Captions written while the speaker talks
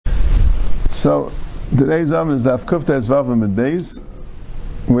So today's amud is Daf Kuftes Vav and Days.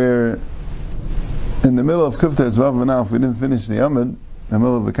 We're in the middle of Kuftes Vav now. If we didn't finish the amud, in the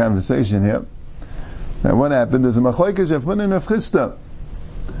middle of a conversation here. Now what happened? There's a machlokes Yefun and Rav Chisda.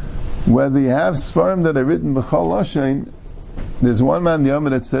 Whether you have svarim that are written b'chol lashain, there's one man in the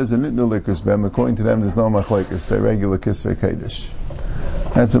amud that says in no liquors bem. According to them, there's no machlokes. They're regular kisvei kodesh.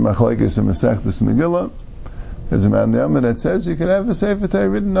 That's a machlokes in Masechtas Megillah. There's a man in the amud that says you can have a sefer Torah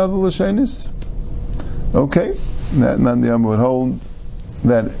written other lashonis. Okay, that man in the amud would hold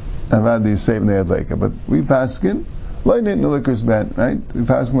that avad is safe ne'ad leika. But we paskin loy nit no liquors ben, right? We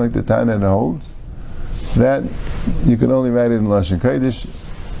paskin like the Tana that holds that you can only write it in lashon kodesh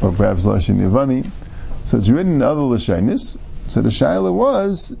or perhaps lashon yavani. So it's written in other lashonis. So the shaila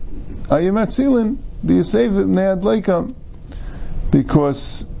was, are you matzilin? Do you save it ne'ad leika?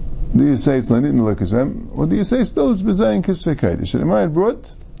 Because do you say it's not in the liquors ben, or do you say still it's bezayin kisvei kodesh? And Imar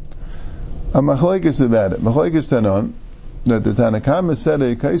brought a machlokes about it. Machlokes Tanon, that the Tanakama said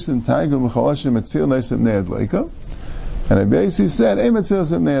a kaisin taigum b'chalashim matzil neisem ne'ad leika, and I basically said a matzil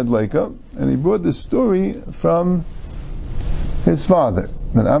neisem ne'ad leika, and he brought the story from his father,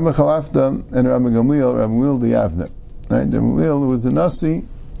 that Amma Chalafta and Rabbi Gamliel the Yavne. Right, Gamliel was the Nasi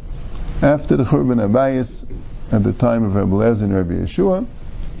after the Churban Abayis at the time of Rabbi Lezer and Rabbi Yeshua.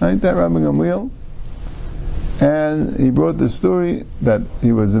 Right, that Rabbi Gamliel. And he brought the story that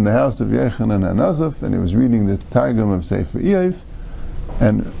he was in the house of Yechanan and Azaf, and he was reading the Targum of Sefer Eiv,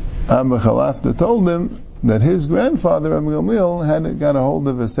 and Abba Chalafta told him that his grandfather, Rabbi Gamliel, had got a hold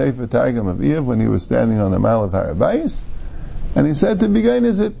of a Sefer Targum of Eiv when he was standing on the Mile of Harabayis, and he said to Begain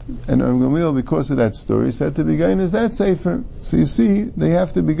is it, and Rabbi Gamliel, because of that story, said to Begain is that Sefer. So you see, they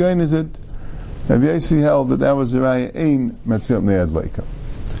have to Begain is it. Rabbi Yossi held that was a Raya Ein Matzil Ne'ad Leika.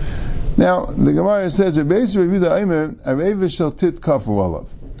 Now, the Gemara says, Rabbi Yossi Yehuda Aimer, Areva shel tit kafu olav.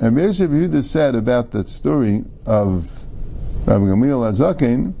 Rabbi Yossi Yehuda said about that story of Rabbi Gamliel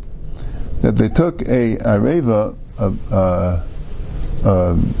Azaken, that they took a areva,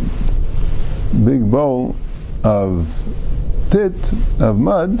 a big bowl of tit, of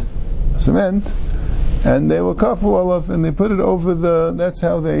mud, cement, and they were kafu olav, and they put it over that's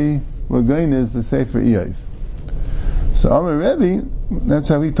how they were going is the Sefer Eiv. So Amar Rabbi, that's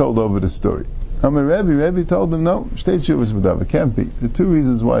how he told over the story. Amar Rabbi told him, no, shtei tshuvas b'dav, it can't be. The two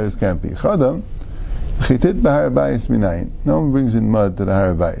reasons why this can't be. Chadam, chitit b'harabayis minayin. No one brings in mud to the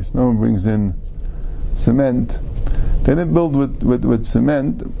harabayis. No one brings in cement. They didn't build with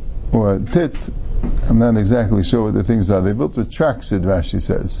cement or tit. I'm not exactly sure what the things are. They built with traxid, Rashi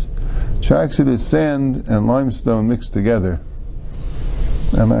says. Traxid is sand and limestone mixed together.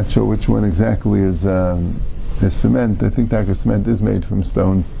 I'm not sure which one exactly is cement. I think that cement is made from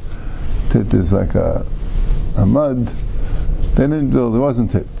stones. Tit is like a mud. They didn't build, it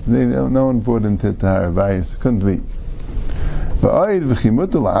wasn't tit. No one brought in tit to Harabayis. Couldn't be. But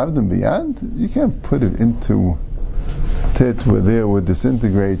you can't put it into tit where there would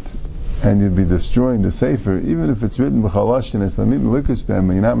disintegrate and you'd be destroying the sefer. Even if it's written b'chalash and it's not in the liquor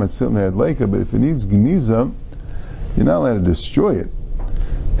spam, you're not matzil ne'ad leika, but if it needs geniza, you're not allowed to destroy it.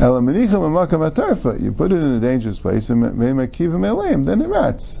 You put it in a dangerous place, and then it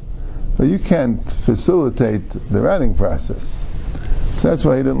rats. But you can't facilitate the ratting process. So that's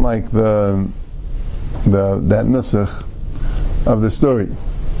why he didn't like that nusach of the story.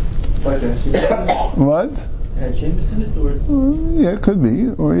 What? Yeah, it could be,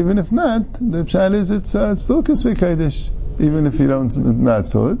 or even if not, the pshat is it's still kisvei kodesh, even if you don't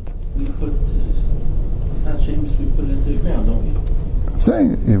matzil it. It's not shameless. We put it into the ground, don't we?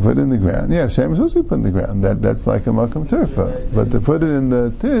 Saying you put it in the ground. Yeah, Shemus also put in the ground. That's like a makam turfa. But to put it in the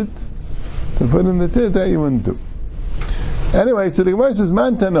tit, that you wouldn't do. Anyway, so the Gemara says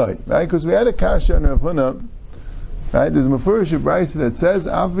man tanoi, right? Because we had a kasha on Rav Huna, right? There's a mafurish brayso that says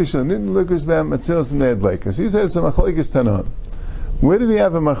afishal nitn liquors bam matzils ne'ad leika. So he said it's a machlokes tanon. Where do we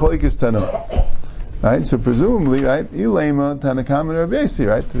have a machlokes tanon? Right? So presumably, right? Ilema Tanakama and Rav Yossi,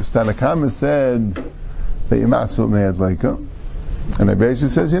 right? Because Tanakama said that you matzil ne'ad leika. And Rabbi Yossi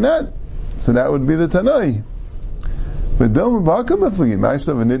says you're not. So that would be the Tanoi. But don't myself a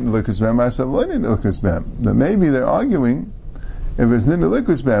nitn liquor spam, myself a nitn liquor spam. But maybe they're arguing if it's nitn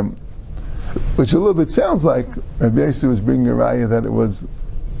liquor spam, which a little bit sounds like Rabbi Yossi was bringing a raya that it was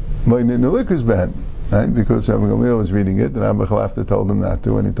nitn liquor spam, right? Because Rabbi Gamliel was reading it, and Abba Chalafta told him not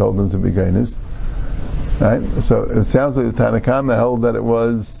to, and he told him to be gainus. Right? So it sounds like the Tanakama held that it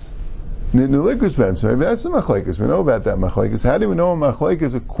was nitnu liquor spam. So maybe that's the machlokes. We know about that machlokes. How do we know a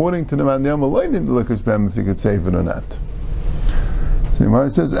machlokes according to the man Yom nitnu liquor spam if you could save it or not? So Gemara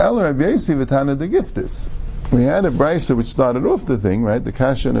says, "El Rabbi Yossi v'tana de giftis." we had a brisa which started off the thing, right? The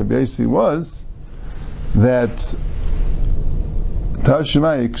kasha and Rabbi was that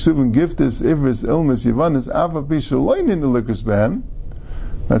Tashmai Ksubin Giftis Ivris Ilmis Yavanis Ava Pishaloinin Ilikris Bam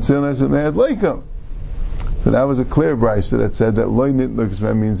Matzilas Mead Leika. So that was a clear brisa that said that Loinin Ilikris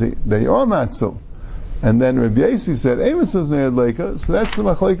Bam means they are Matzel. And then Rabbi Yasi said Emetzos Mead Leika. So that's the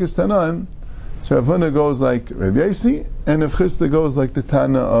Machlekes Tanan. So Rav Huna goes like Rabbi Yasi, and Rav Chisda goes like the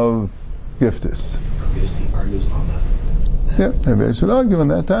Tana of Giftis. Rabbi Yasi argues on that. Yeah, Rabbi Yasi would argue on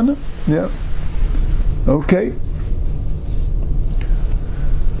that Tana. Yeah. Okay.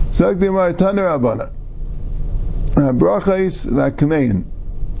 So Gemara Tana Rabbana. Brachos v'akamein.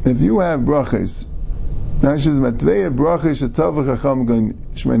 If you have brachos, actually the matvei brachos shetavach chacham going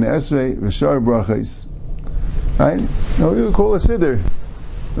shmei esrei v'shar brachos. Right? Now we would call a siddur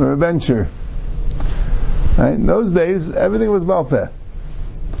or a venture. Right? In those days, everything was Baal Peh.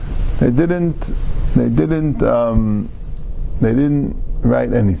 They didn't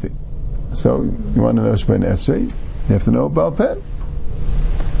write anything. So you want to know Shemay Esrei, you have to know Baal Peh.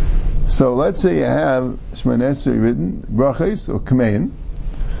 So let's say you have Shemay Esrei written, brachos or kamein.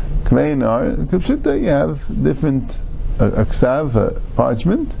 Kamein are Kipshita. You have different aksav,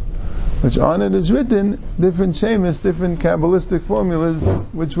 parchment, which on it is written different shemis, different kabbalistic formulas,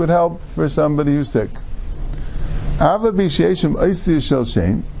 which would help for somebody who's sick. Ava b'sheishim oisir shel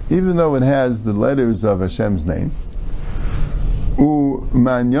shem, even though it has the letters of Hashem's name, u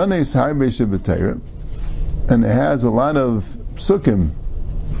manyones harbe sheb'Torah, and it has a lot of psukim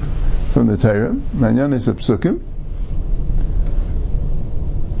from the Torah, manyones of psukim.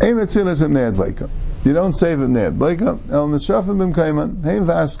 Emetzilas of ne'ad leika. You don't save it ne'ad leika. El nishrafim b'mkayman heim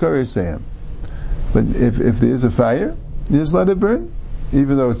v'askar yisayim. But if there is a fire, you just let it burn,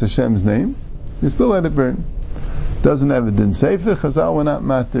 even though it's Hashem's name. You still let it burn. Doesn't have a din sefer, Chazal will not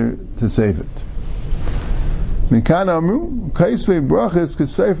matter to save it. Mikan amru, kaisvei brachas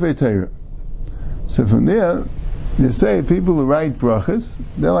k'seifei Torah. So from there, you say people who write brachas,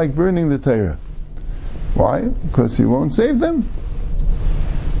 they're like burning the Torah. Why? Because you won't save them.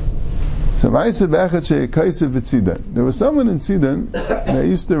 So there was someone in Tzidon that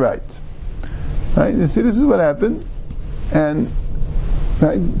used to write. Right? You see, this is what happened, and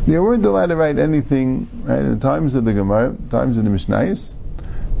right, they weren't allowed to write anything. Right, in the times of the Gemara, times of the Mishnayos,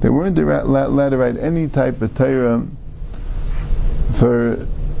 they weren't allowed to write any type of Torah for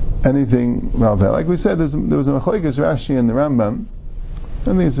anything. Well, like we said, there was a Machlekes Rashi and the Rambam. I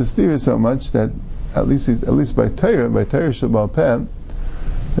don't think it's a steer so much that at least by Torah Shabbat Peh,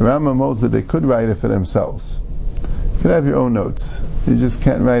 the Rambam holds that they could write it for themselves. You could have your own notes. You just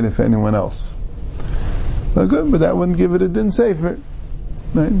can't write it for anyone else. Well, good, but that wouldn't give it a din sefer.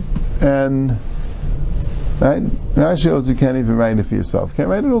 Right? And right? Rashi holds you can't even write it for yourself. Can't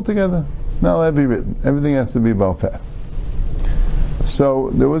write it all together. Not allowed to be written. Everything has to be Baal Peh.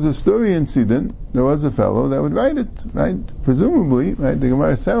 So there was a story in Sidon. There was a fellow that would write it. Right? Presumably, right? The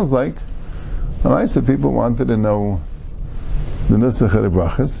Gemara sounds like some people wanted to know the nusach of the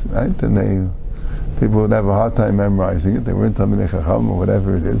brachas, right? And people would have a hard time memorizing it. They weren't Talmidei Chacham or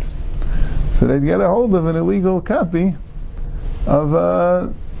whatever it is. So they'd get a hold of an illegal copy of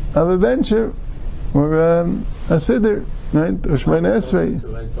a venture or a siddur, right? Or Shemay Esrei.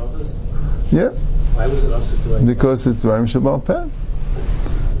 Yeah. Why was it also to write? Because it's Dvarim Shabbat Peh.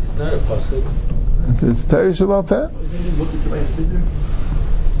 It's not a pasuk. It's Torah Shabbat Peh. Isn't it looking to write a siddur?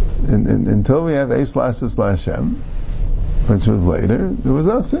 Until we have Eis Lasses Lashem, which was later, it was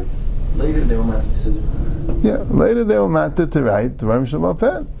Asir. Later they were matter to siddur. Yeah, later they were matter to write Dvarim Shabbat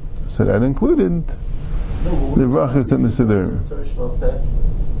Peh. So that included the brachas and the siddur. Torah Shabbat Peh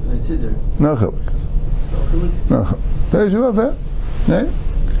and the siddur. No chiluk. No chiluk. Torah Shabbat Peh. Right?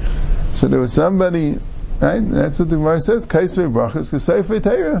 So there was somebody, right? That's what the Gemara says. Kaisvei brachas k'seifei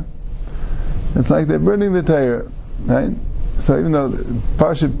Torah. It's like they're burning the Torah, right? So even though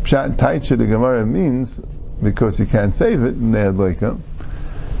Parsha Pshat Taicha the Gemara means because you can't save it in the Adleika,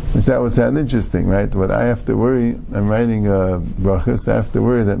 which that would sound interesting, right? What I have to worry, I'm writing brachas, I have to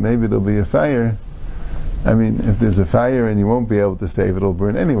worry that maybe there'll be a fire. I mean, if there's a fire and you won't be able to save it, it'll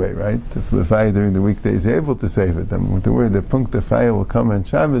burn anyway, right? If the fire during the weekdays you're able to save it, then with the word that the fire will come on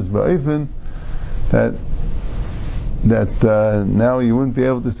Shabbos, ba'ifin, that now you wouldn't be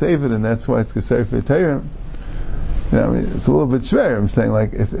able to save it, and that's why it's Keser Torah. You know, I mean, it's a little bit schwer. I'm saying,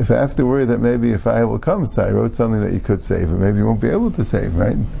 like, if I have to worry that maybe a fire will come, so I wrote something that you could save, and maybe you won't be able to save,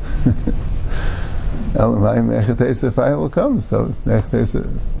 right? The fire will come, so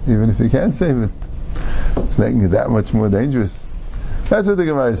even if you can't save it, it's making it that much more dangerous. That's what the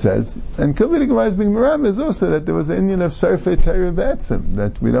Gemara says. And could be the Gemara is being Maram is also that there was an Indian of Sarfei Torah B'atzim,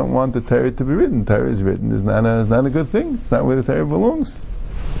 that we don't want the Torah to be written. Torah is written is not a good thing. It's not where the Torah belongs.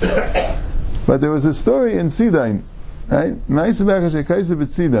 But there was a story in Sidain, right?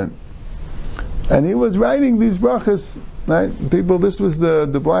 And he was writing these brachas, right? People, this was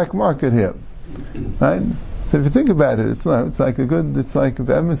the black market here, right? So if you think about it, it's like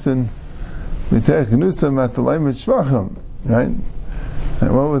the Emerson, right?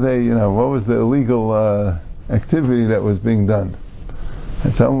 And what were they, what was the illegal activity that was being done?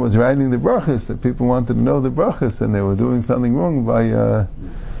 And someone was writing the brachas, that people wanted to know the brachas, and they were doing something wrong by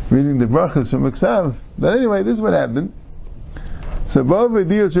reading the brachas from Iksav. But anyway, this is what happened. So they told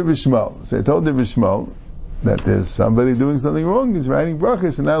Rabbi Shmuel that there's somebody doing something wrong, he's writing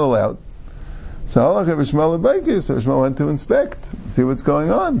brachas and not allowed. So Rabbi Shmuel went to inspect, see what's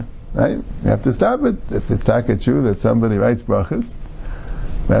going on. Right? You have to stop it. If it's not true that somebody writes brachas,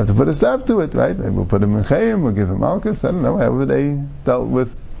 we have to put a stop to it, right? Maybe we'll put him in chayim, we'll give him malchus, I don't know, however they dealt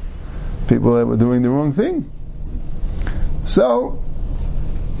with people that were doing the wrong thing. So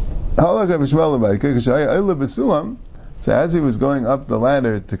as he was going up the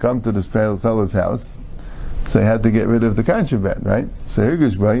ladder to come to this fellow's house, so he had to get rid of the contraband, right? So he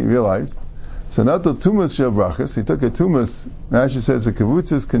realized, so not the tumas shel brachas, he took a tumas, Rashi says a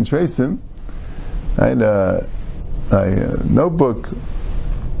kavutzas contrasim, right? A notebook,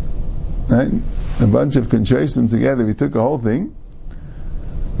 right? A bunch of contrasim together, he took a whole thing,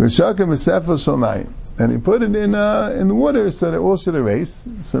 and he put it in the water so that all should erase,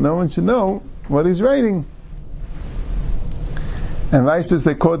 so no one should know what he's writing. And Rashi says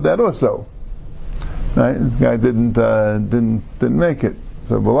they caught that also. Right? The guy didn't make it.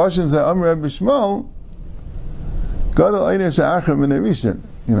 So Balashon said, Rabbi Shmuel,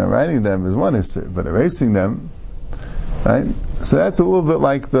 writing them is one issue, but erasing them, right? So that's a little bit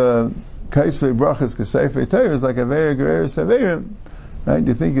like the Kaisvei Brachas Kasefei Torah is like a very Gerer Saverim. Right?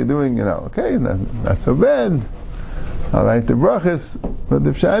 You think you're doing, okay, not so bad. I'll write the brachas, but the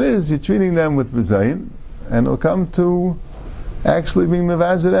pshat is you're treating them with bezayin, and it'll come to actually being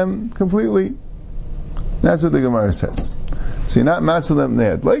mevazeh them completely. That's what the Gemara says. So you're not matzah them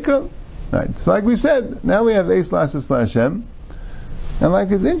ne'ad leika. Right. So like we said, now we have Eis Lasses Lashem, and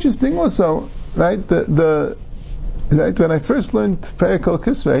like it's interesting also, right? Right, when I first learned Perikol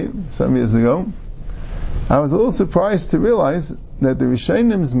Kisvei some years ago, I was a little surprised to realize that the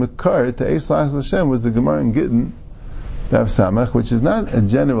Rishonim Makar to Eis Lasses Lashem was the Gemara in Gittin, Dav Samach, which is not a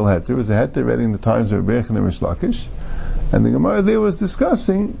general heter, it was a heter read in the times of Rabbi and Rish Lakish, and the Gemara there was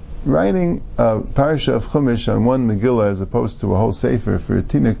discussing writing a parasha of Chumash on one Megillah as opposed to a whole sefer for a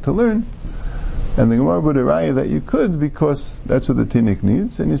Tinnik to learn, and the Gemara would araya that you could because that's what the Tinnik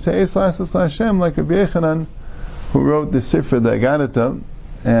needs, and you say Eis Lasses Lashem like Rabbi Yechanan, who wrote the Sifra Daganata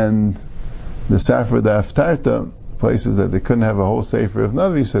and the Safra Daftarta, places that they couldn't have a whole sefer of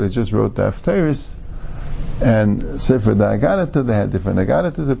Navi, so they just wrote the Haftaris, and Sifra Daganata, they had different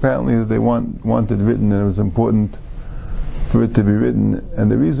Agadatas apparently that they wanted written, and it was important for it to be written, and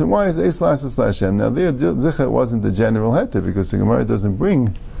the reason why is Eis Lasses Lashem. Now there, Zicha wasn't the general heter, because the Gemara doesn't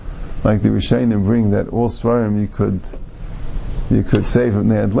bring, like the Rishonim bring, that all Svarim you could say from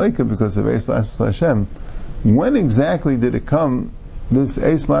Ne'ad Leika because of Eis Lasses Lashem. When exactly did it come, this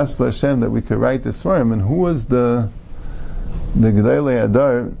Eis Lasses Lashem, that we could write the Svarim, and who was the Gedolei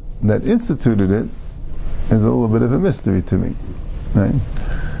Adar that instituted it, is a little bit of a mystery to me. Right?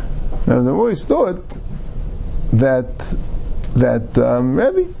 Now I've always thought that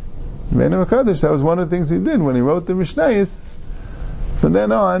Rabbi Makadosh, that was one of the things he did when he wrote the Mishnayos. From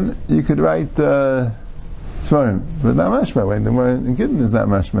then on, you could write Svarim, but not mashma way. The Gemara in Gittin is not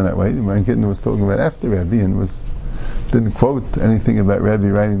mashma that way. The Gemara in Gittin was talking about after Rabbi and didn't quote anything about Rabbi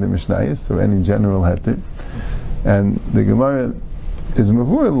writing the Mishnayos or any general heter. And the Gemara is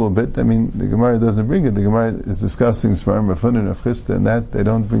mavur a little bit. I mean, the Gemara doesn't bring it. The Gemara is discussing Svarim, Rafunin, Avchista, and that they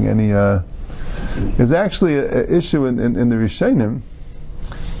don't bring any. There's actually an issue in the Rishonim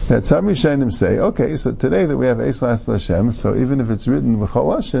that some Rishonim say, okay, so today that we have Eis Lasses Lashem, so even if it's written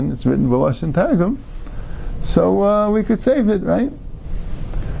B'chol Lashon, it's written B'Lashon Targum, so we could save it, right?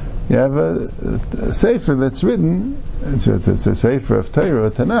 You have a sefer that's written, it's a sefer of Torah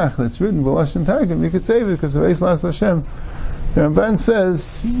or Tanakh that's written B'Lashon Targum, you could save it because of Eis Lasses Lashem. The Ramban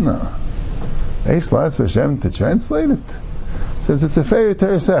says, no, Eis Lasses Lashem to translate it. Since it's a Feir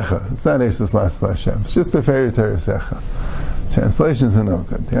Teresecha, it's not Eis Lasses Lashem, it's just a Feir Teresecha. Translations are no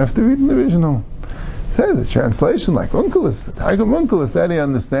good. You have to read in the original. It says it's translation like Unkelis, the Targum Unkelis, that he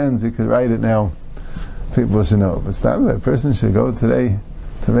understands, he could write it now. People should know. But stop it, a person should go today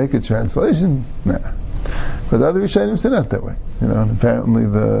to make a translation? Nah. But the other Rishonim say not that way. And apparently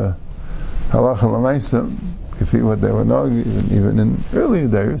the halacha l'maisa, if what they were knowing, even in earlier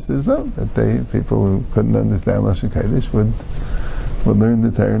days, is that people who couldn't understand Lashon Kodesh would learn the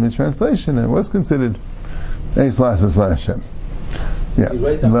Torah in its translation, and it was considered Eis Lasses Lashem. Yeah. You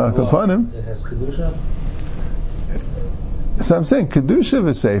write down it has kedusha. So I'm saying kedusha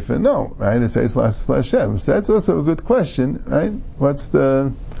v'seifa, no, right? It's Eis Lasses Lashem. So that's also a good question, right? What's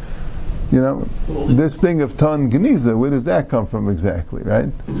the this thing of ton geniza, where does that come from exactly,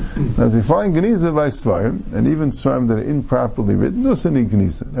 right? As we find geniza by svarim, and even svarim that are improperly written, no need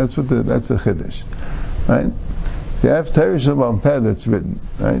geniza. That's a chiddush, right? If you have Torah Shabbat Peh that's written,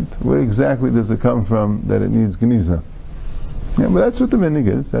 right? Where exactly does it come from that it needs geniza? Yeah, but that's what the minig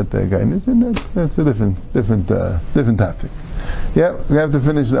is, that guidance, and that's a different topic. Yeah, we have to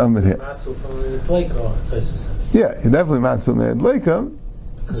finish the amud here. Matzel from the Tleika, yeah, definitely matzel from the Tleika.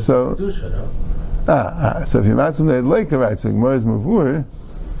 So, so if you're matzum ne'ed leika, right? So Gemara is mavur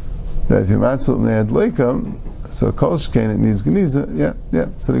that if you're matzum ne'ed leika, so kol shkein it needs geniza. Yeah.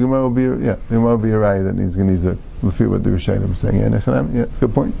 So the Gemara will be a raya that needs geniza. We'll feel what the Rishonim are saying. Yeah,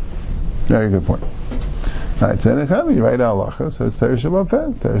 good point. Very good point. All right, so you write halacha, so it's Torah Shabbat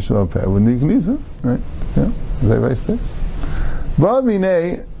Peh. Torah Shabbat Peh would need geniza, right? Yeah, is that right? This.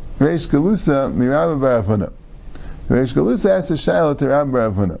 Ba'minei reish galusa mirabba barafuna. Reish Galusa asked a shaila to Rabbi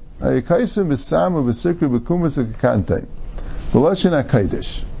Ravuna. Ayikaisim b'samu b'sikru b'kumus ha'kantay. B'loshin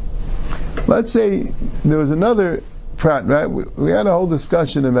ha'kaidish. Let's say there was another prat, right? We had a whole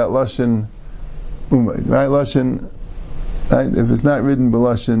discussion about Loshin Umay, right? Loshin, right? If it's not written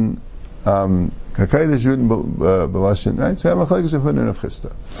b'loshin, ha'kaidish written b'loshin, right? So have a chalakis of Hunan of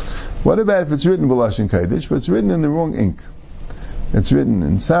Chista. What about if it's written b'loshin kaidish, but it's written in the wrong ink? It's written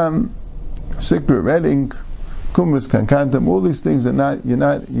in Sam, Sikru, red ink, Kumbus, Kankantam, all these things are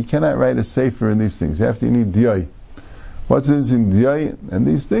you cannot write a sefer in these things. You need diyai. What's the difference in diyai and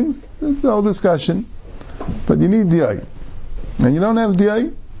these things? It's a whole discussion. But you need diyai. And you don't have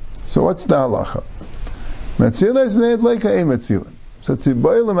diyai, so what's the halacha? Metzila is ne'ed leika ein metzilin. So to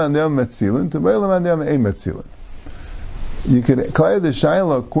boilam an yom metzilin, to boilam an yom ein metzilin. You can clear the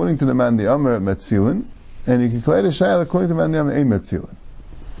shayla according to the man the Amr metzilin, and you can clear the shayla according to the man the Amr ein metzilin.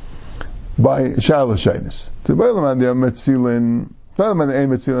 By Shala Shainis. To Bailam and the Metzilin, Bailam and the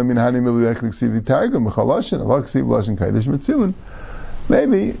Metzilin, mean Hani Milu Echlik Targum, Chalashin, Allah Ksiv Lashon Kaidish Metzilin.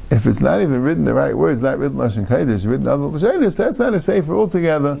 Maybe, if it's not even written the right words, not written Lashon Kaidish, written other Shainis, that's not a sefer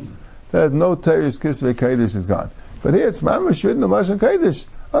altogether. That has no Teres Kisvei Kaidish is gone. But here it's Mamash written in Lashon Kaidish.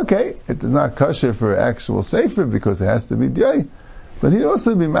 Okay, it is not kosher for actual sefer because it has to be Diyai. But he'd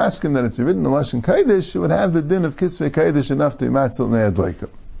also be masking that it's written in Lashon Kaidish, it would have the din of Kisvei Kaidish enough to be Matzil Ne'ed Leikum.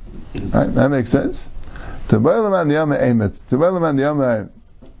 Right, that makes sense. To boil man the yama emet, to boil man the yama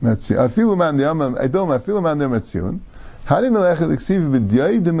metzil. I feel man the yama. I feel man the yama metzilin. How do you melech the ksiv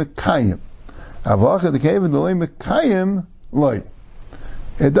b'diyai de mekayim? Avlach the cave the loy mekayim loy.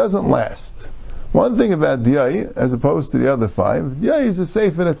 It doesn't last. One thing about diyai, as opposed to the other five, diyai is a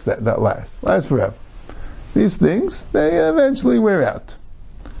sefer that lasts forever. These things they eventually wear out.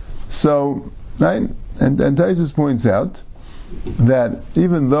 So, right, and Taisus points out that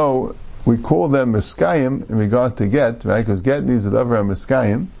even though we call them miskayim in regard to get, right, because get needs a davar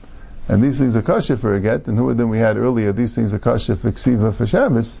miskayim, and these things are kosher for a get, and who then we had earlier, these things are kosher for ksiva for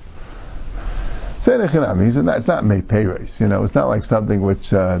Shabbos. It's not mei peiros, it's not like something which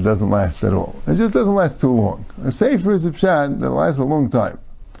doesn't last at all. It just doesn't last too long. A sefer is a pshat that lasts a long time.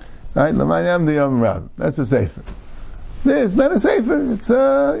 Right? L'mayam the yom rab. That's a sefer. It's not a sefer. It's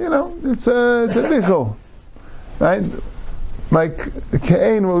it's a dichel. Right? Like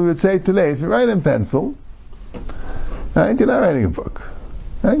Cain, what we would say today, if you write in pencil, right, you're not writing a book.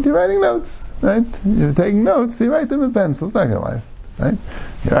 Right? You're writing notes. Right? You're taking notes, you write them in pencil. It's not going to last. Right?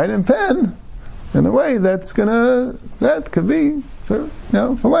 You write in pen, in a way that could be for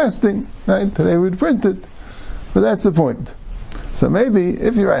lasting. Right? Today we'd print it. But that's the point. So maybe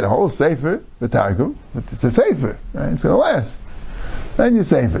if you write a whole sefer, the Targum, but it's a sefer, right? It's going to last. Then you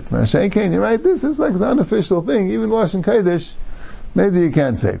save it. Mashayin, you write this, it's like an unofficial thing. Even Lashon Kodesh, maybe you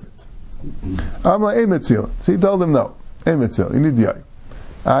can't save it. Amla Emetzilin. So he told him no. Emetzil, you need Yai.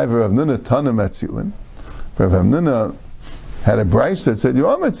 I've Rav Nuna Tana Metzilin. Rav Nuna had a brace that said, you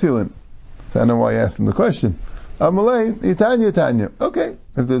are Metzilin. So I don't know why he asked him the question. Amalei, Tanya. Okay,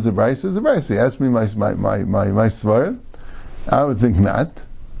 if there's a brace, there's a brace. He asked me my svara. I would think not.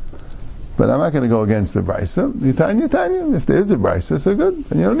 But I'm not going to go against the brisa. Tanya. If there is a brisa, so good.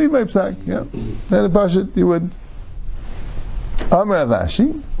 And you don't need my psak. Yeah. Then a pashut, you would. Amar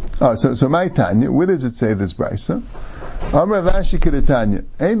Avashi. So my Tanya, where does it say this brisa? Amar Avashi Kiratanya.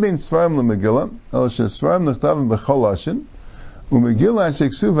 Ein bein svarim l'megillah, el she svarim l'chtavim b'chol lashon, Umegillah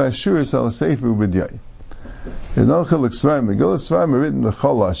sheksuva ashuris al sefer ubediyai. There's no chiluk svarim. Megillah svarim are written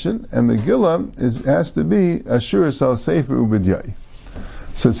l'chol lashon, and Megillah has to be ashuris al sefer ubediyai.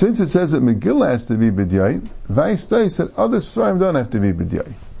 So since it says that Megillah has to be b'diyai, Vayis said other svarim don't have to be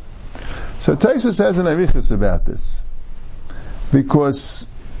b'diyai. So Taisus has an arichus about this, because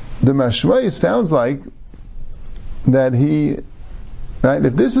the mashmai sounds like that right?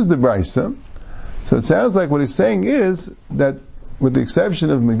 If this is the brisa, so it sounds like what he's saying is that, with the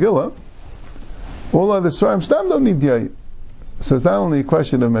exception of Megillah, all other svarim stam don't need diyai. So it's not only a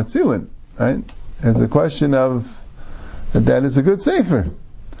question of metzilin, right? It's a question of that is a good sefer,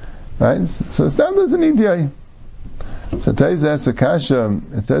 right? So stam doesn't need diyai. So Taiz asks a kasha.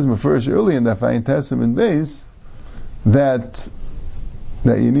 It says mafurish early in the Fayin Testament base that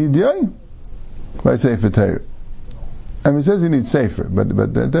you need diyai by sefer Torah. I mean, it says you need sefer, but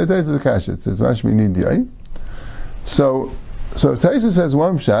Taiz the kasha. It says mashmi need diyai. So Taiz says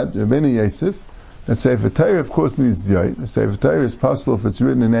one shot, Rabbeinu Yosef, that sefer Torah of course needs diyai. Sefer Torah is possible if it's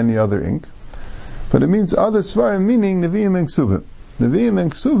written in any other ink, but it means other svarim, meaning Nevi'im and Ksuvim. Nevi'im and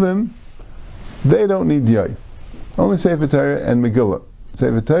Ksuvim, they don't need diyai. Only Sefer Torah and Megillah.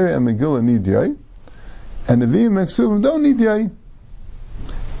 Sefer Torah and Megillah need diyai, and Nevi'im and Ksuvim don't need diyai.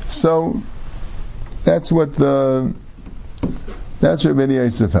 So that's what Rabbeinu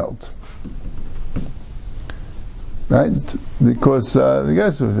Yosef held, right? Because I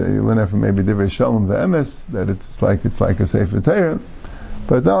guess you learn from maybe Divrei Shalom ve'emes that it's like a Sefer Torah,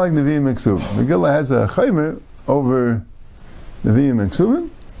 but it's not like Nevi'im and Ksuvim. Megillah has a chaymer over Nevi'im and Ksuvim,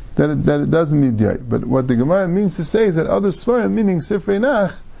 that it doesn't need diyai. But what the Gemara means to say is that other svarim, meaning Sifrei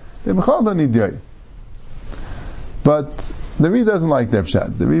Nach, they b'chal don't need diyai. But the Ri doesn't like that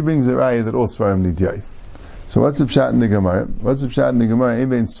pshat. The Ri brings a raya that all svarim need diyai. So what's the pshat in the Gemara? Ein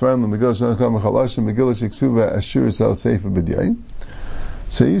bein svarim l'megillah shenachal mechalashim megillah sheksuva ashur sal sefer b'diyai.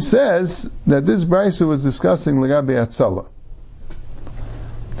 So he says that this brisa was discussing l'gabe atzala.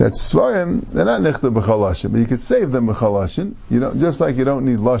 That svarim, they're not nechta b'chalashin, but you could save them b'chalashin. Just like you don't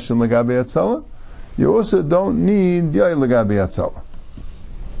need lashon l'gabe atzala, you also don't need diyai l'gabe atzala.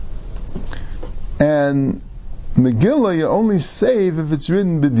 And Megillah you only save if it's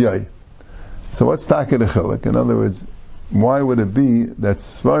written b'diyai. So what's taka de chiluk? In other words, why would it be that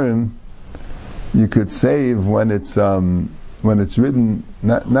svarim you could save when it's written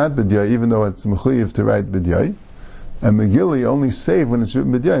not b'diyai, even though it's mechuyev to write b'diyai? And Megillah you only save when it's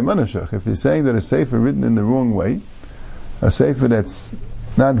written b'diyai manashach. If you're saying that a sefer written in the wrong way, a sefer that's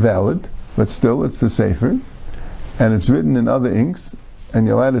not valid, but still it's the sefer, and it's written in other inks, and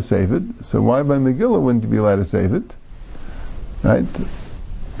you're allowed to save it, so why by Megillah wouldn't you be allowed to save it? Right?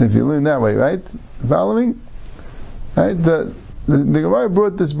 If you learn that way, right? Following? Right? The Gemara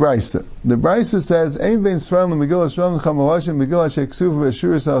brought this brisa. The brisa says, Ein bein svarim l'Megillah shram l'chamalashim Megillah sheksuv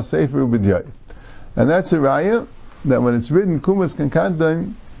v'ashuris al sefer ub'diyai. And that's a raya that when it's written kumas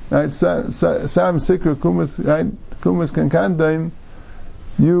kankandaim, right, sam sikra kumas, right, kumas kankandaim,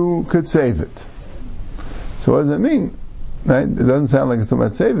 you could save it. So what does it mean? Right? It doesn't sound like it's talking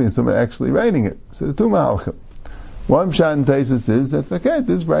about saving, it's talking about actually writing it. So the two mahalchim. One pshat in Taisus is that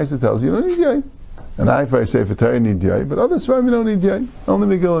this brisa tells you don't need diyai. And I, if I say for Torah, need diyai, but other svarim you don't need diyai.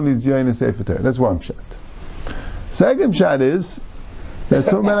 Only Megillah needs diyai and a sefer Torah. That's one pshat. Second pshat is that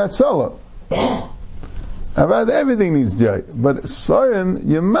talking about atzala. About everything needs diyai, but svarim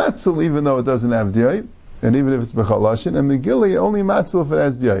you matzel even though it doesn't have diyai, and even if it's b'chalashin, and Megillah you only matzel if it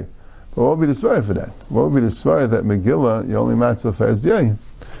has diyai. But what would be the svarah for that? What would be the svarah that Megillah you only matzel if it has diyai?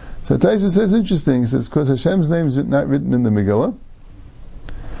 So Taisha says interesting. He says because Hashem's name is not written in the Megillah,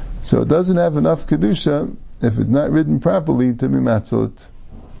 so it doesn't have enough kedusha if it's not written properly to be matzel it.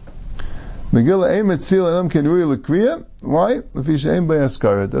 Megillah ein metzil adam ken rui l'kriya. Why? Lefi she'ein bei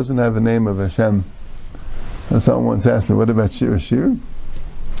askara. It doesn't have a name of Hashem. Someone once asked me, what about Shir Shir?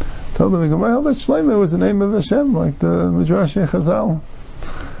 Told them, well, that Shlomo was the name of Hashem, like the Midrash Chazal.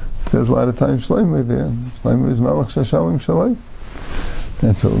 It says a lot of times Shlomo there. Shlomo is Malach Shashalim Shalai.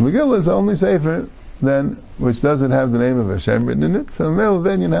 And so Megillah is the only sefer then which doesn't have the name of Hashem written in it. So Mel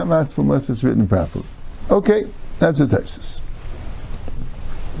then you're not matzal unless it's written properly. Okay, that's a tesis.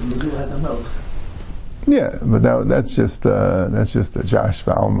 Megillah has a melech. Yeah, but that's just a Josh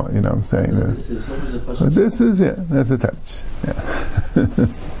Valma, you know what I'm saying? But this is that's a touch. Yeah.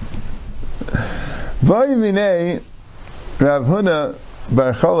 Vayimine Rav Huna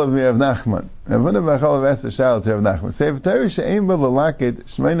Bar Cholav mi Rav Nachman. Rav Huna Bar Cholav asked a shayla to Rav Nachman. Sefer Torah she'ein ba l'laket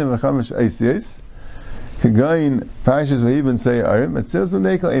shmeina v'chamish eisiyos k'gayin parshas v'hiben se'arim etzilus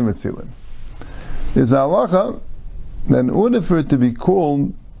v'neikal ein metzilin. There's a halacha that in order for it to be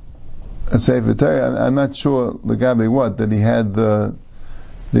called a Sefer Torah. I'm not sure Lagabe what, that he had the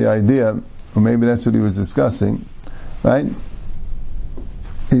idea, or maybe that's what he was discussing, right?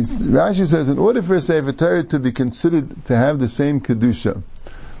 Rashi says, in order for a Sefer Torah to be considered to have the same Kedusha,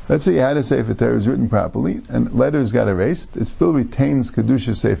 let's say you had a Sefer Torah, it was written properly, and letters got erased, it still retains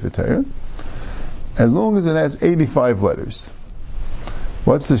Kedusha Sefer Torah, as long as it has 85 letters.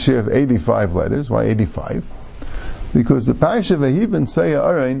 What's the share of 85 letters? Why 85? Because the Parasha Vahi ben Say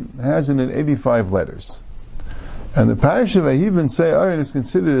Aharon has in it 85 letters. And the Parasha Vahi ben Say Aharon is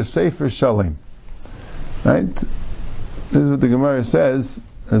considered a Sefer Shalem. Right? This is what the Gemara says.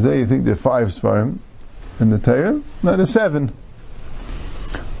 As you think there are 5 Svarim in the Torah? No, there's 7.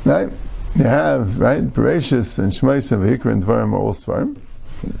 Right? You have, right, Bereshis and Shmos and Vayikra and Dvarim are all Svarim.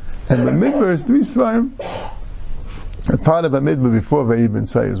 And the Midbar is 3 Svarim. A part of a Midbar before Vahi ben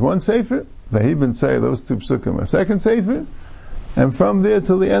Say is 1 Sefer. Vahi ben Say, those 2 psukim are 2nd Sefer. And from there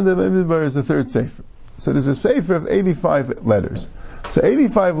till the end of a Midbar is the 3rd Sefer. So there's a Sefer of 85 letters. So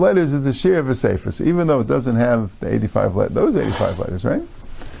 85 letters is the share of a Sefer. So even though it doesn't have the 85 letters, those 85 letters, right?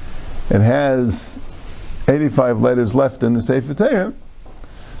 It has 85 letters left in the Sefer Torah.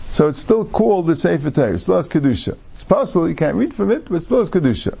 So it's still called the Sefer Torah. It still has Kedusha. It's possible you can't read from it, but it still has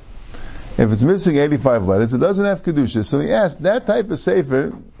Kedusha. If it's missing 85 letters, it doesn't have Kedusha. So he asked, that type of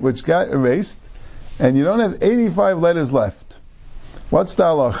Sefer, which got erased, and you don't have 85 letters left, what's the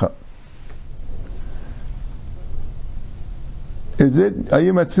halacha? Is it,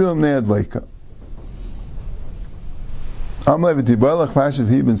 ayu matzilim ne'adleika?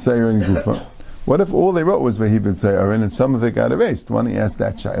 What if all they wrote was Vahi ben Say Aharon and some of it got erased? One, he asked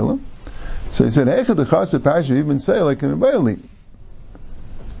that Shaila. So he said, the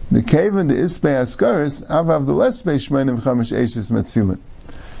cave in the Ispe Askaris, Avav the Lespe Shmenim Chamish Eishis Metzilin.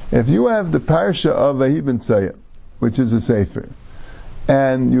 If you have the Parsha of Vahi ben Say, which is a Sefer,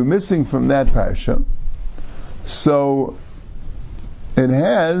 and you're missing from that Parsha, so it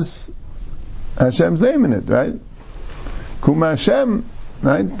has Hashem's name in it, right? Kuma Hashem,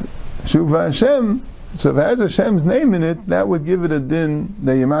 right? Shuva Hashem. So if it has Hashem's name in it, that would give it a din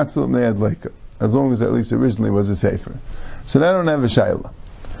the Yamatzul Ne'adleika, as long as at least originally was a Sefer. So that don't have a Shaila.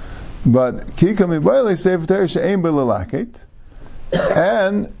 But Kika Mibayle Sefer Torah She'ein B'Lalaket,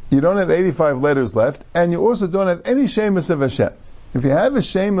 and you don't have 85 letters left, and you also don't have any Shemus of Hashem. If you have a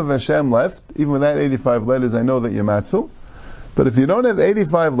Shem of Hashem left, even without 85 letters, I know that you're Matzul. But if you don't have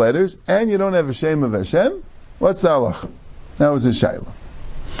 85 letters, and you don't have a Shem of Hashem, what's the halacha? That was his Shaila.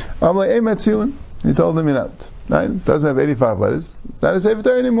 Amle Ei Matzilin. He told him you're not. Right? It doesn't have 85 letters. It's not a Sefer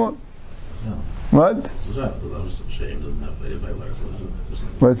Torah anymore. No. What? So Shem doesn't have 85 letters.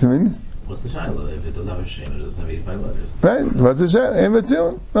 What's it mean? What's the Shaila? If it doesn't have a Shem, it doesn't have 85 letters. Right? What's the Shaila? Ei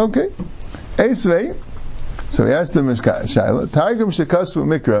Matzilin. Okay. Eisvei. So he asked him Shaila. Targum Shekasvu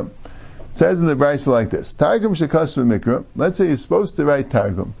Mikra. It says in the Brisa like this. Targum Shekasvu Mikra. Let's say you're supposed to write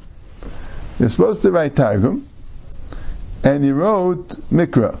Targum. You're supposed to write Targum, and you wrote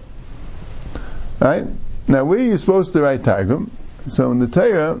Mikra. Right? Now where you're supposed to write Targum, so in the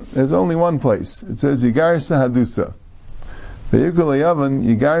Torah, there's only one place. It says Yigarsa Hadusa. V'yikul Yavan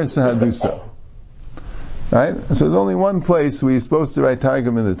Yigarsa Hadusa. Right? So there's only one place where you're supposed to write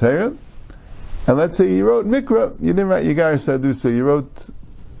Targum in the Torah. And let's say you wrote Mikra, you didn't write Yigarsa Hadusa, you wrote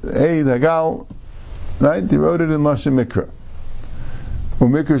Eid Hagal, right? You wrote it in Lashon Mikra. Or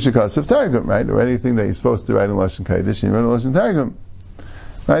Mikra Shekasav Targum, right? Or anything that you're supposed to write in Lashon Kodesh, and you wrote in Lashon Targum.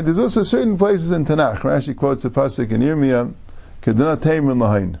 Right? There's also certain places in Tanakh. Rashi quotes a pasuk in Yirmiyah, Keduna Teimin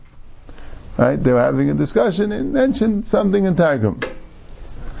Lahain. Right? They were having a discussion and mentioned something in Targum.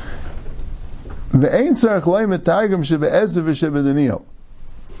 Ve'ein tzarich loim et Targum shebe'ezer v'shebedaniel.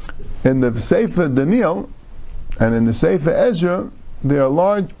 In the Sefer Daniel and in the Sefer Ezra, there are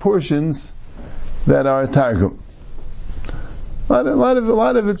large portions that are Targum. A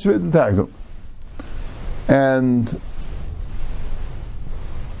lot of it's written Targum. And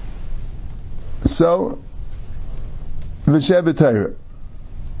so, V'shebet Torah.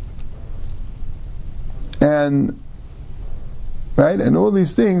 And, right, and all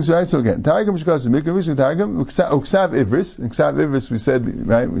these things, right, so again, Targum Shekasv Mikra, V'shebet Targum, Uksav Ivris. Uksav Ivris, we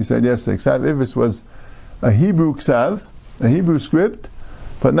said yesterday, Uksav Ivris was a Hebrew Ksav, a Hebrew script,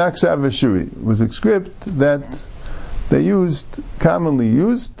 but not Ksav Ashuri. It was a script that they commonly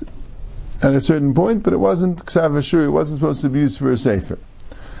used at a certain point, but it wasn't Ksav Ashuri, it wasn't supposed to be used for a Sefer.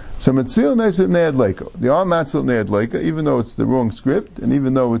 So Matzil Neisiv Ne'ad Leiko. They are Matzil Ne'ad Leiko, even though it's the wrong script, and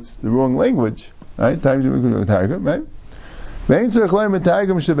even though it's the wrong language, right? Right?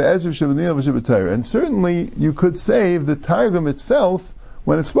 And certainly you could save the Targum itself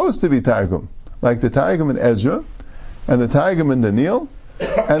when it's supposed to be Targum. Like the Targum in Ezra, and the Targum in Daniel,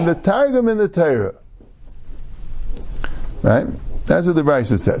 and the Targum in the Torah. Right? That's what the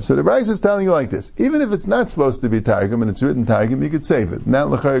Brisa says. So the Brisa is telling you like this. Even if it's not supposed to be Targum and it's written Targum, you could save it. Now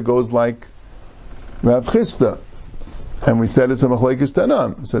L'chayr goes like Rav Chisda. And we said it's a Machlekes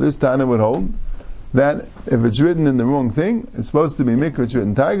Tanam. So this Tana would hold that if it's written in the wrong thing, it's supposed to be Mikra, it's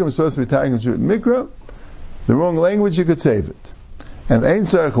written Targum, it's supposed to be Targum, it's written Mikra, the wrong language, you could save it. And Ein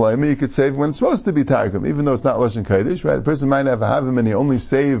Tzarech Loima, you could save when it's supposed to be Targum, even though it's not Lashon Kodesh, right? A person might have a Havim and he only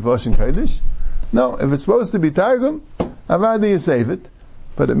save Lashon Kodesh. No, if it's supposed to be Targum, Avadi you save it.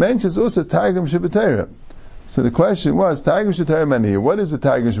 But it mentions also Targum Shabbatayra. So the question was, Targum Shabbatayra Mani, what is a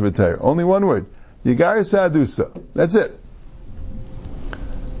Targum Shabbatayra? Only one word. Yigar Sa'adusa. That's it.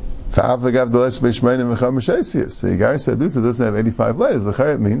 So Yigar Sa'adusa doesn't have 85 letters.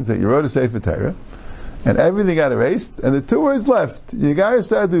 It means that you wrote a Sefer Torah, and everything got erased, and the 2 words left, Yigar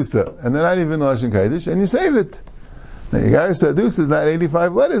Sa'adusa, and they're not even Lashon Kodesh, and you save it. Now Yigar Sa'adusa is not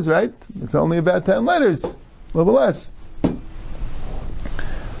 85 letters, right? It's only about 10 letters. A little less.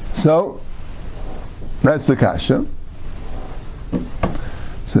 So, that's the Kasha.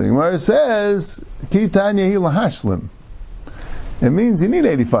 So the Gemara says, Ki Tanya hi lahashlim. It means you need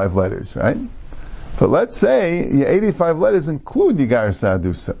 85 letters, right? But let's say your 85 letters include Yigar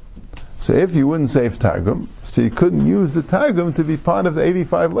Sa'adusa. So if you wouldn't save Targum, so you couldn't use the Targum to be part of the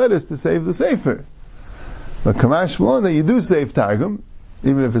 85 letters to save the Sefer. But Kamash Malon, that you do save Targum,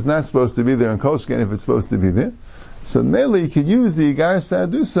 even if it's not supposed to be there, and Koshken if it's supposed to be there. So mainly you could use the Yigar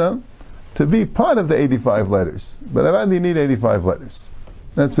Sa'adusa to be part of the 85 letters. But Avadi, you need 85 letters.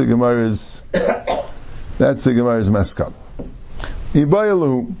 That's the Gemara's maskab.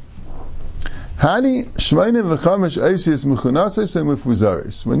 Ibayalahu. Hani shmeinim v'chamish eisius mechunases and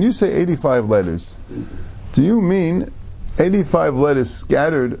mefuzaris. When you say 85 letters, do you mean 85 letters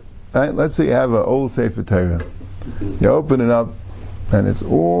scattered? Right? Let's say you have an old Sefer Torah. You open it up, and it's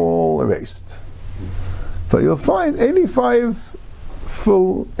all erased. But you'll find 85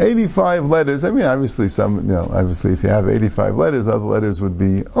 letters. I mean, obviously if you have 85 letters, other letters would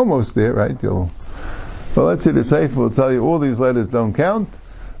be almost there, right? But let's say the Sefer will tell you all these letters don't count.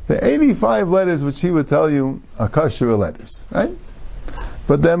 The 85 letters which he would tell you are kosher letters, right?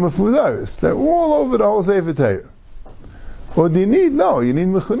 But they're mefuzaris. They're all over the whole Sefer Torah. Or do you need? No, you need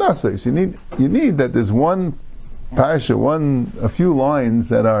mechunases. You need that there's one parsha, a few lines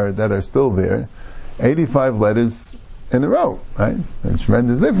that are still there, 85 letters in a row, right? That's a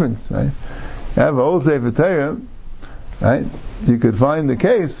tremendous difference, right? You have a whole Sefer Torah, right? You could find the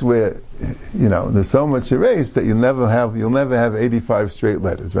case where, there's so much erased that you'll never have 85 straight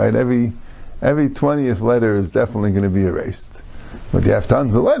letters, right? Every 20th letter is definitely going to be erased. But you have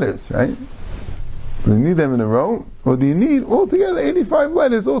tons of letters, right? Do you need them in a row? Or do you need altogether 85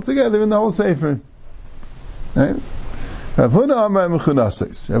 letters altogether in the whole Sefer? Right? Rav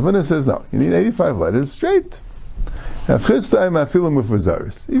Huna says no, you need 85 letters straight.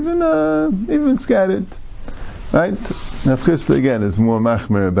 Even scattered. Right? Rav Chisda again is more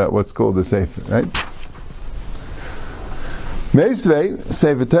machmer about what's called the Sefer, right? Meisvei,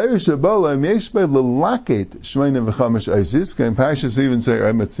 Sefer Torah Shabbalah, Yeshbei L'laket Shmeinim V'chamish Eisis, Kein Parshas we even say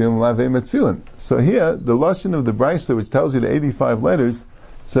Matzilin, Lavei Matzilin. So here, the lashon of the Brisa, which tells you the 85 letters,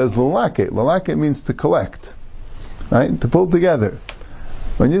 says L'laket. L'laket means to collect, right? To pull together.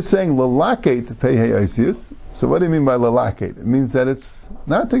 When you're saying L'laket Pehei Eisis, so what do you mean by L'laket? It means that it's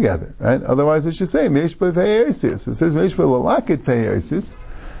not together, right? Otherwise it should say Yeshbei Pehei Eisis. If it says Yeshbei L'laket Pehei Eisis,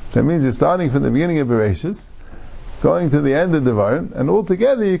 that means you're starting from the beginning of Bereshis, going to the end of the Devarim, and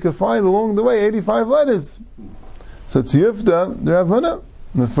altogether you can find along the way 85 letters. So Tziyufta, the Rav Huna,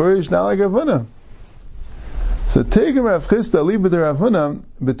 Mefurish Nalag Rav Huna. So Tegem Rav Chisda Liba the Rav Huna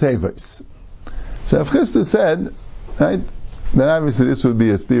B'Teves. So Rav Chisda said, right, then obviously this would be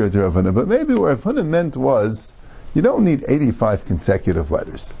a steer to Rav Huna, but maybe what Rav Huna meant was, you don't need 85 consecutive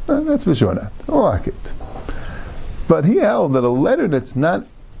letters. That's for sure not. I like it. But he held that a letter that's not,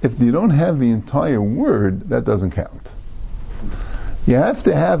 if you don't have the entire word, that doesn't count. You have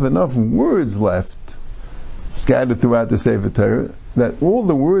to have enough words left, scattered throughout the Sefer Torah, that all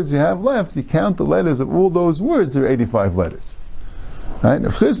the words you have left, you count the letters of all those words, are 85 letters. Right?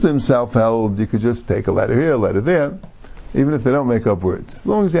 If Chisda himself held, you could just take a letter here, a letter there, even if they don't make up words. As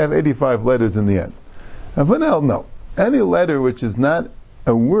long as you have 85 letters in the end. Rav Huna held, no. Any letter which is not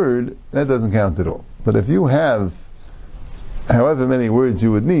a word, that doesn't count at all. But if you have however many words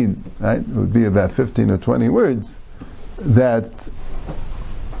you would need, right? It would be about 15 or 20 words, that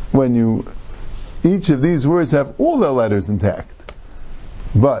when each of these words have all their letters intact.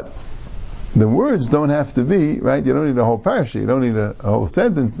 But the words don't have to be, right? You don't need a whole parasha, you don't need a whole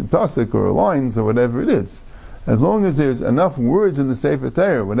sentence, pasuk or lines or whatever it is. as long as there's enough words in the Sefer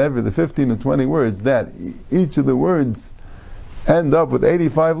Torah, whatever the 15 or 20 words, that each of the words end up with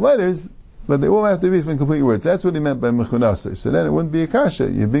 85 letters, but they all have to be from complete words. That's what he meant by mechunasei. So then it wouldn't be a kasha.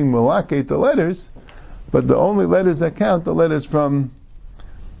 You're being malakate the letters, but the only letters that count, the letters from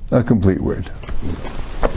a complete word.